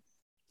well.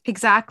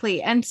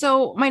 Exactly. And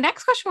so my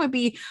next question would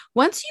be,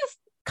 once you've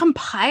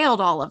compiled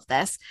all of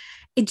this,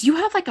 do you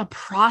have like a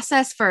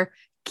process for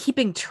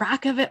keeping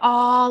track of it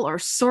all, or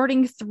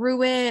sorting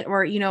through it,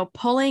 or, you know,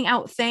 pulling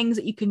out things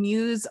that you can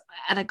use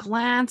at a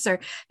glance? Or,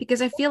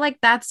 because I feel like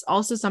that's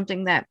also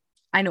something that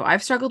I know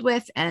I've struggled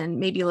with, and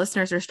maybe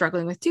listeners are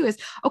struggling with too, is,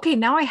 okay,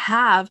 now I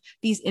have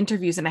these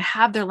interviews and I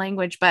have their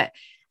language, but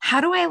how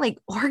do I like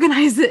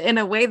organize it in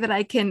a way that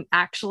I can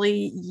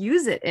actually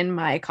use it in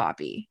my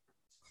copy?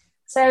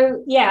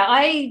 So yeah,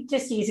 I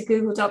just use a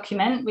Google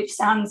document, which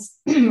sounds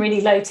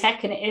really low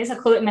tech, and it is. I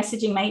call it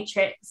messaging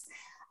matrix.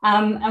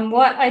 And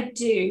what I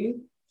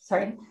do,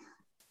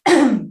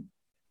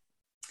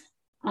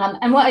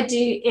 And what I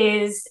do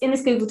is in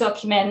this Google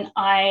document,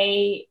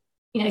 I,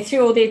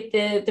 through all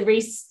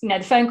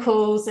the phone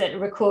calls that are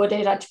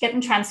recorded, I get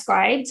them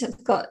transcribed.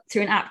 I've got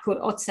through an app called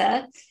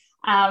Otter.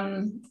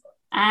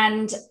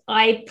 And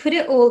I put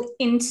it all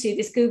into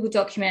this Google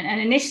document. And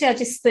initially, I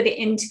just split it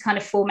into kind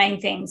of four main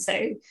things.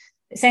 So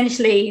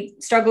essentially,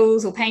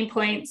 struggles or pain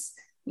points,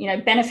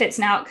 benefits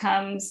and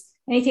outcomes,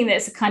 anything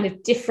that's a kind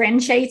of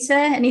differentiator,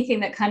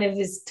 anything that kind of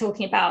is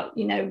talking about,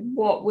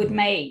 what would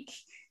make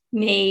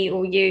me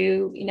or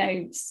you,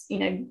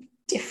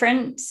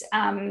 different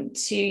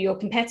to your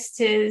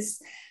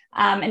competitors,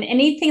 and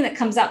anything that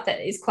comes up that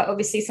is quite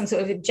obviously some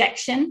sort of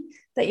objection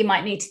that you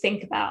might need to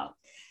think about.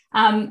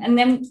 And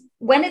then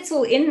when it's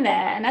all in there,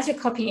 and as you're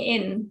copying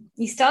it in,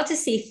 you start to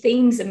see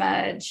themes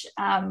emerge.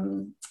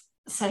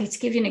 So to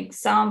give you an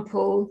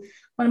example,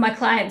 one of my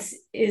clients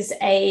is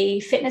a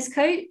fitness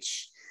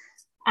coach,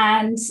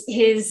 and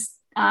his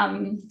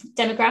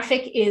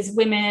demographic is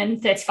women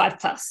 35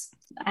 plus.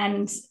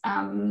 And,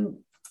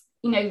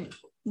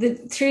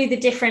 through the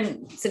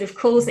different sort of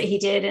calls that he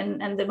did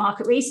and the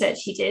market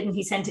research he did, and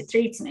he sent it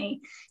through to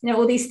me,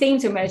 all these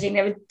themes were emerging.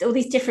 There were all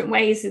these different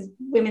ways of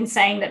women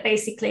saying that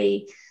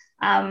basically,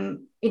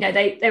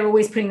 they're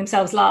always putting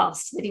themselves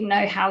last. They didn't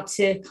know how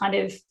to kind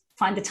of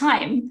find the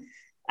time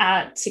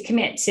to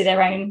commit to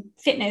their own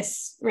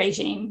fitness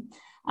regime.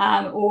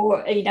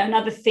 Or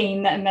another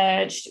theme that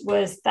emerged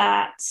was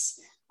that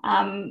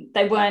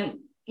they weren't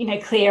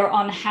clear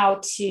on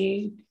how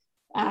to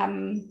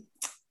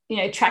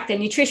track their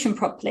nutrition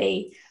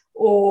properly,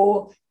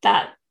 or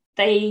that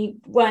they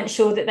weren't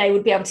sure that they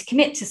would be able to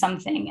commit to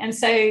something. And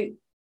so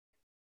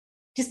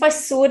just by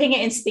sorting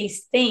it into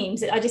these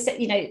themes, I just said,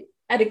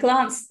 at a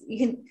glance,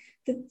 the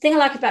thing I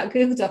like about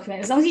Google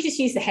Document, as long as you just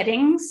use the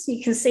headings,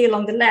 you can see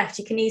along the left,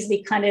 you can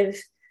easily kind of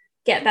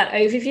get that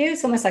overview.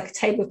 It's almost like a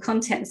table of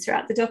contents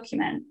throughout the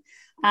document.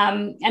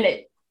 And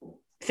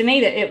for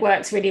me, that it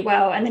works really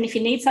well. And then if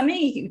you need something,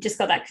 you've just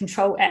got that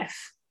Control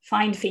F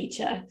find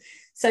feature.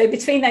 So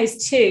between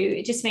those two,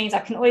 it just means I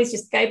can always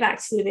just go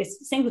back to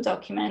this single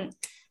document,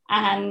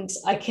 and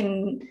I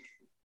can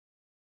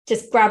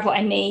just grab what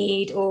I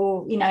need,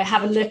 or,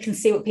 have a look and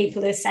see what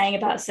people are saying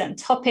about a certain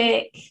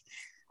topic.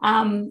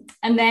 And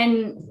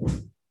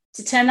then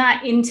to turn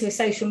that into a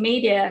social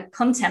media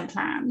content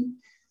plan,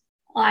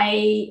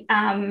 I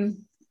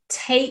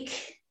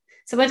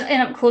so I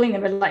end up calling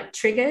them like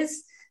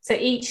triggers. So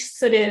each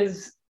sort of,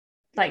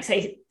 like,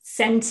 say,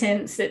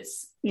 sentence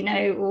that's,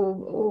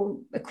 or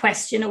a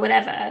question or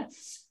whatever,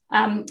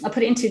 I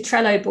put it into a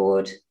Trello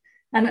board,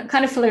 and it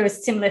kind of follow a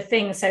similar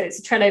thing. So it's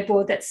a Trello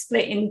board that's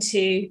split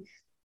into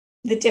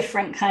the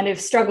different kind of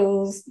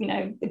struggles,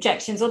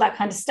 objections, all that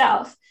kind of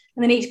stuff.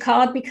 And then each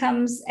card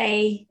becomes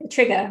a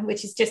trigger,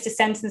 which is just a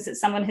sentence that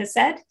someone has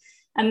said.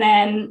 And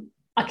then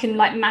I can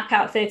like map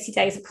out 30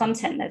 days of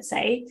content, let's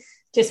say,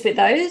 just with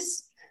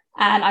those.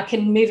 And I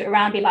can move it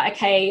around, be like,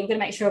 okay, I'm going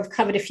to make sure I've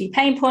covered a few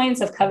pain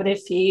points. I've covered a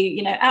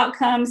few,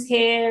 outcomes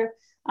here.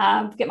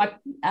 Get my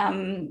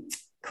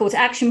call to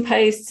action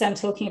posts. So I'm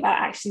talking about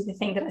actually the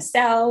thing that I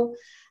sell.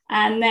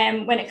 And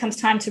then when it comes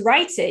time to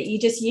write it, you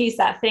just use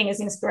that thing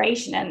as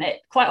inspiration. And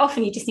quite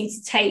often you just need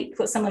to take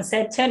what someone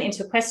said, turn it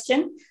into a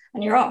question,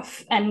 and you're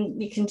off. And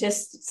you can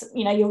just,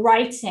 you're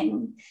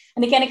writing.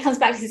 And again, it comes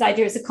back to this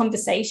idea, it's a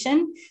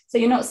conversation. So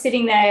you're not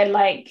sitting there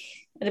like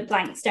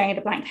staring at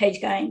a blank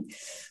page going,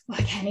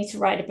 well, okay, I need to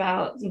write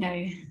about,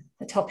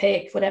 a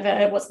topic,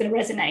 whatever, what's going to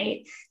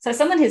resonate. So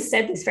someone has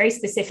said this very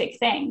specific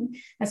thing.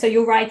 And so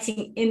you're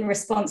writing in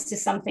response to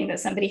something that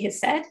somebody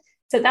has said.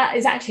 So that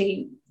is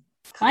actually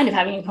kind of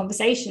having a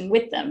conversation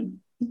with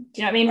them. Do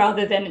you know what I mean?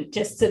 Rather than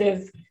just sort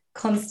of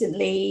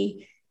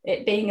constantly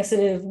it being a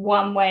sort of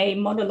one-way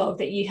monologue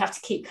that you have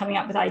to keep coming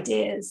up with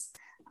ideas.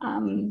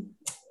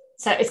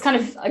 So it's kind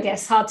of, I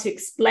guess, hard to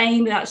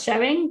explain without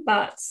showing,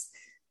 but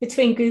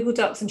between Google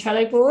Docs and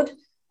Trello board,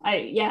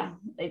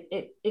 and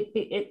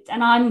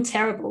I'm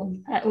terrible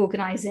at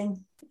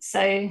organizing.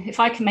 So if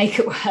I can make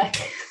it work,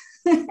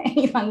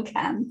 anyone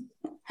can.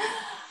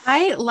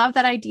 I love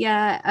that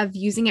idea of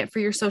using it for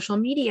your social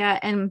media.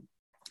 And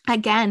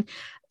again,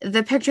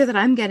 the picture that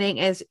I'm getting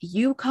is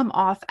you come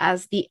off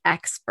as the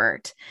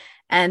expert.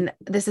 And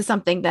this is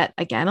something that,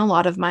 again, a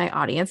lot of my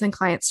audience and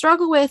clients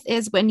struggle with,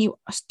 is when you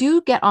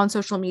do get on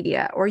social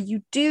media, or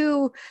you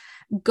do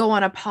go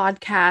on a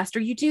podcast, or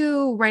you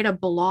do write a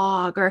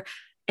blog, or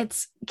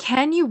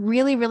can you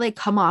really, really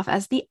come off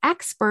as the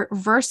expert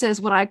versus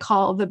what I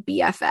call the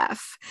BFF?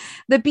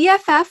 The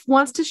BFF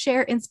wants to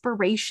share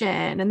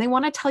inspiration, and they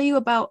want to tell you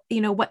about,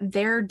 what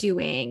they're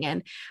doing,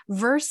 and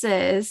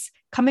versus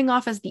coming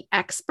off as the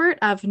expert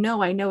of,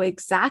 no, I know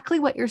exactly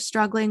what you're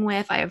struggling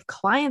with. I have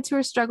clients who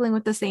are struggling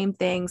with the same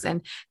things.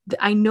 And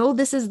I know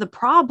this is the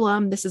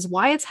problem. This is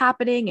why it's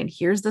happening. And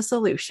here's the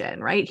solution,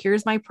 right?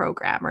 Here's my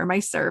program or my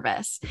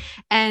service.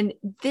 And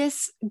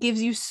this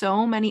gives you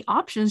so many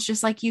options,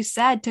 just like you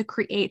said, to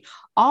create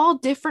all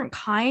different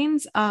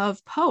kinds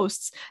of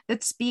posts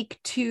that speak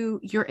to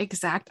your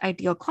exact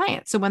ideal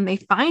client. So when they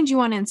find you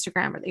on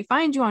Instagram or they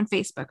find you on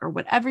Facebook or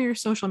whatever your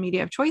social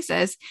media of choice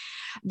is,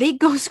 they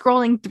go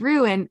scrolling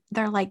through and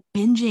they're like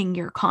binging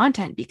your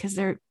content because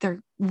they're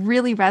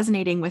really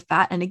resonating with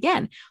that. And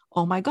again,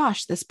 oh my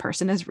gosh, this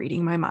person is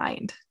reading my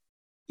mind.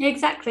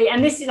 Exactly.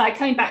 And this is like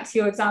coming back to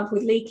your example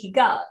with leaky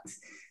gut.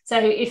 So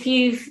if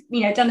you've,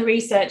 done the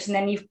research and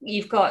then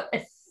you've got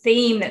a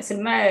theme that's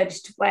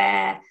emerged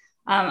where,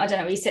 I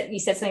don't know, you said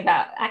something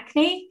about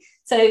acne.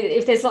 So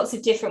if there's lots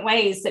of different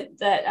ways that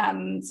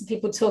some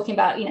people talking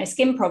about,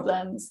 skin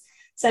problems.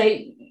 So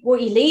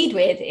what you lead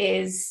with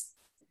is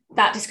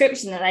that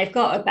description that they've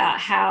got about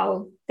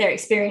how they're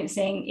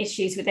experiencing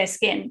issues with their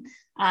skin.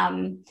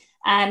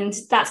 And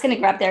that's going to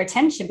grab their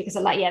attention because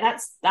they're like, yeah,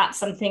 that's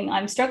something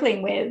I'm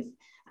struggling with.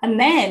 And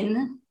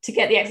then to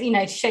get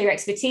to show your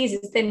expertise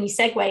is then you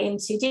segue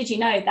into, did you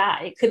know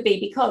that it could be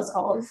because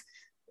of,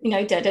 and,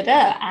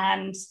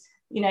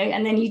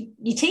 and then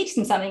you teach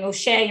them something or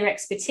share your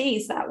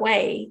expertise that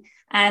way.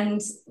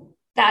 And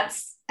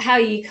that's how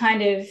you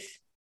kind of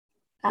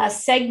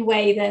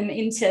segue them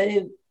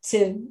into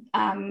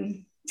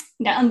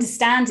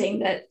understanding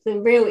that the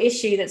real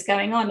issue that's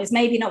going on is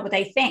maybe not what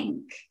they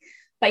think,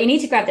 but you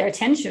need to grab their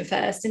attention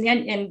first.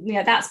 And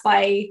that's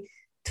by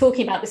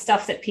talking about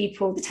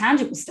the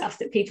tangible stuff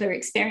that people are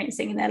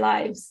experiencing in their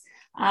lives.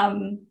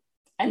 And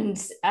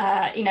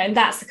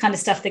that's the kind of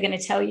stuff they're going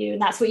to tell you.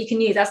 And that's what you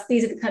can use.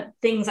 These are the kind of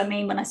things I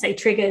mean when I say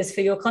triggers for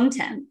your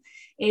content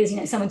is,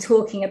 someone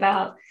talking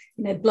about,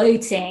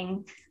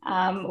 bloating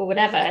or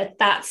whatever.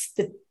 That's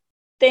the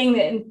thing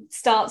that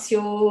starts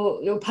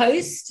your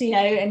post,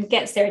 and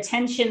gets their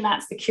attention.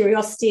 That's the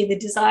curiosity, the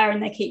desire,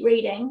 and they keep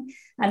reading.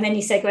 And then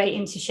you segue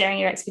into sharing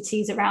your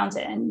expertise around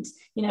it and,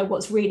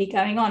 what's really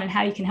going on and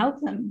how you can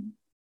help them.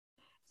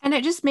 And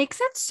it just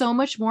makes it so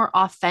much more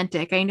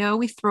authentic. I know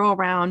we throw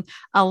around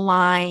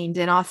aligned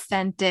and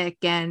authentic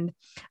and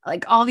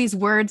like all these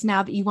words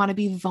now that you want to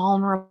be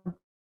vulnerable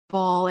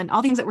and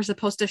all things that we're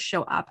supposed to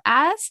show up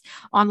as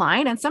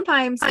online. And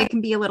sometimes it can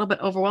be a little bit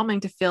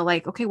overwhelming to feel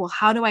like, okay, well,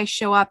 how do I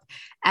show up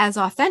as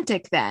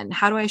authentic then?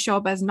 How do I show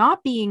up as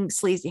not being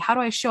sleazy? How do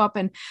I show up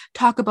and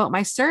talk about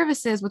my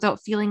services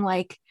without feeling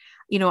like,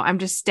 I'm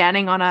just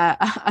standing on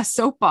a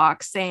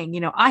soapbox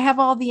saying, I have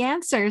all the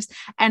answers.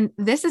 And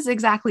this is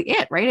exactly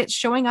it, right? It's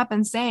showing up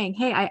and saying,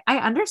 hey, I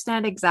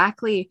understand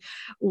exactly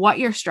what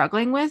you're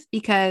struggling with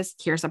because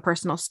here's a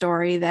personal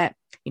story that,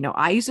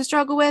 I used to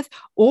struggle with,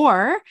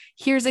 or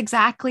here's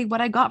exactly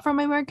what I got from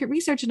my market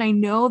research. And I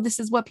know this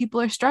is what people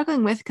are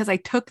struggling with because I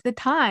took the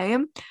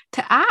time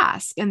to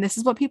ask, and this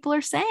is what people are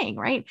saying,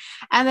 right?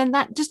 And then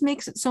that just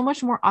makes it so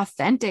much more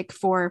authentic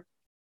for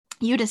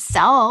you to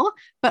sell,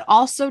 but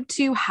also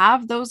to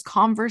have those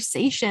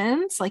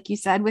conversations, like you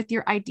said, with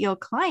your ideal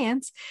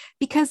clients,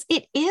 because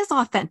it is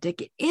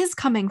authentic. It is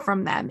coming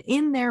from them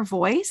in their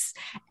voice.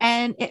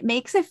 And it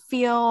makes it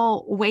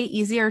feel way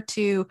easier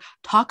to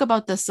talk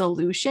about the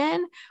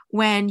solution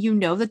when you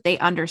know that they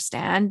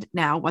understand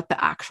now what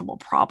the actual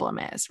problem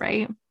is,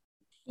 right?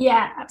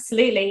 Yeah,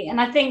 absolutely.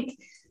 And I think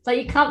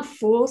you can't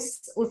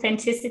force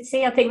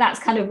authenticity. I think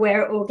that's kind of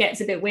where it all gets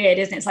a bit weird,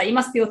 isn't it? It's like, you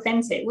must be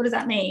authentic. What does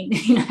that mean?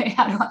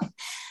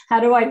 How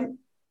do I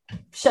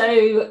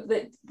show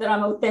that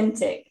I'm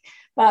authentic?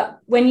 But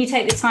when you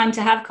take the time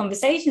to have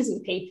conversations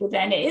with people,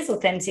 then it is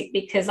authentic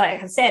because,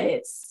 like I said,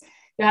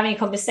 you're having a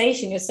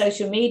conversation. Your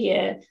social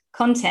media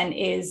content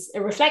is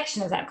a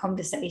reflection of that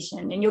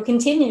conversation, and you're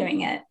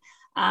continuing it.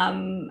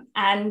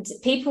 And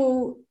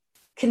people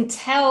can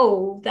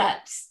tell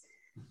that.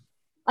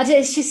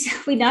 It's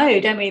just, we know,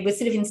 don't we? We're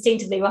sort of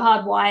instinctively, we're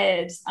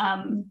hardwired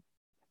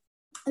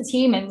as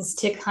humans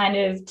to kind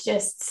of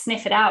just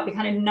sniff it out. We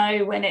kind of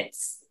know when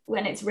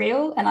it's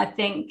real. And I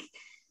think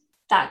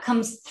that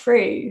comes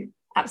through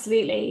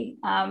absolutely.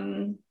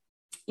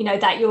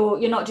 That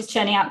you're not just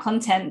churning out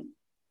content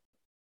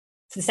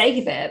for the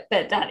sake of it,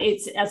 but that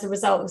it's as a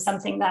result of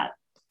something that,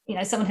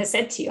 someone has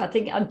said to you. I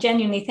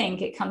genuinely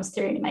think it comes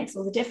through and it makes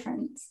all the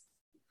difference.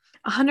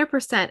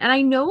 100%. And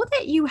I know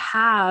that you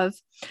have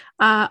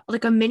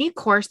like a mini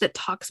course that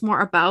talks more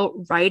about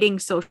writing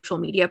social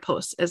media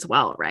posts as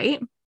well,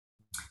 right?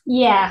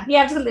 Yeah,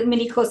 I've got a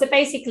mini course that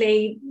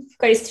basically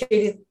goes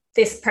through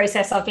this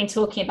process I've been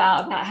talking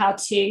about how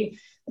the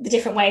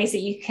different ways that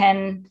you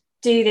can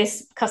do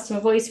this customer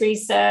voice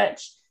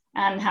research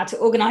and how to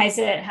organize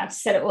it, how to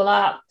set it all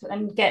up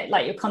and get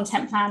like your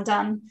content plan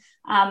done.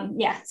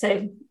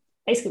 So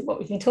basically what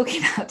we've been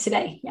talking about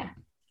today. Yeah.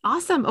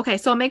 Awesome. Okay.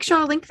 So I'll make sure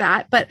I'll link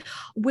that, but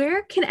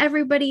where can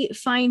everybody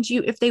find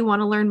you if they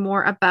want to learn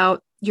more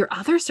about your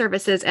other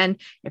services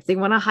and if they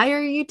want to hire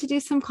you to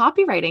do some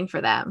copywriting for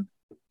them?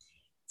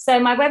 So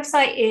my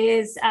website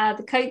is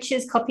the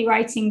Coaches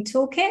Copywriting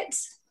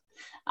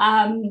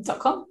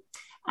Toolkit.com.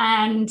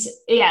 And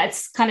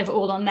it's kind of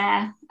all on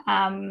there.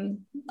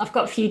 I've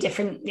got a few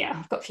different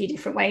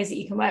ways that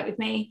you can work with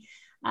me.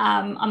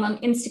 I'm on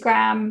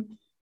Instagram.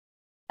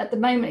 At the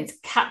moment, it's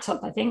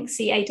Cattop, I think,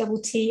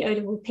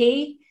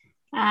 CATTOPP.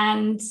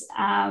 And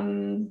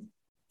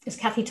it's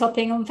Cathy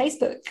Topping on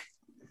Facebook.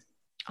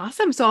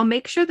 Awesome. So I'll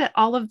make sure that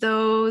all of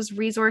those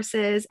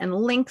resources and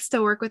links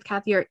to work with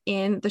Cathy are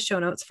in the show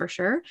notes for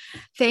sure.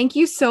 Thank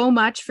you so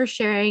much for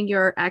sharing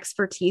your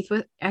expertise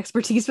with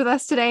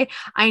us today.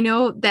 I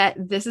know that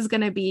this is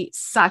going to be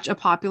such a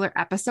popular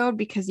episode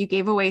because you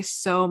gave away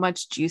so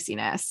much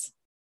juiciness.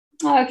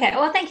 Okay.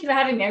 Well, thank you for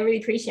having me. I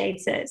really appreciate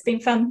it. It's been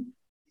fun.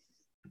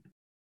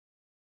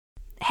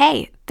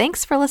 Hey,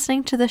 thanks for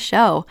listening to the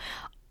show.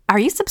 Are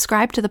you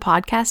subscribed to the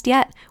podcast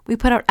yet? We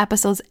put out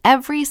episodes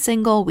every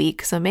single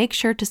week, so make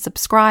sure to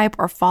subscribe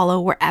or follow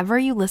wherever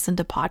you listen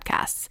to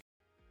podcasts.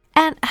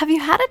 And have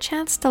you had a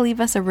chance to leave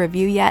us a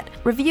review yet?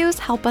 Reviews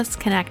help us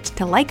connect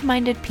to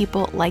like-minded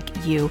people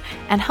like you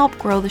and help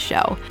grow the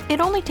show. It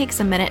only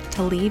takes a minute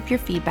to leave your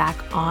feedback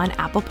on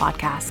Apple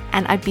Podcasts,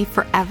 and I'd be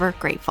forever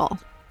grateful.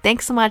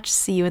 Thanks so much.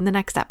 See you in the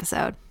next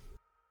episode.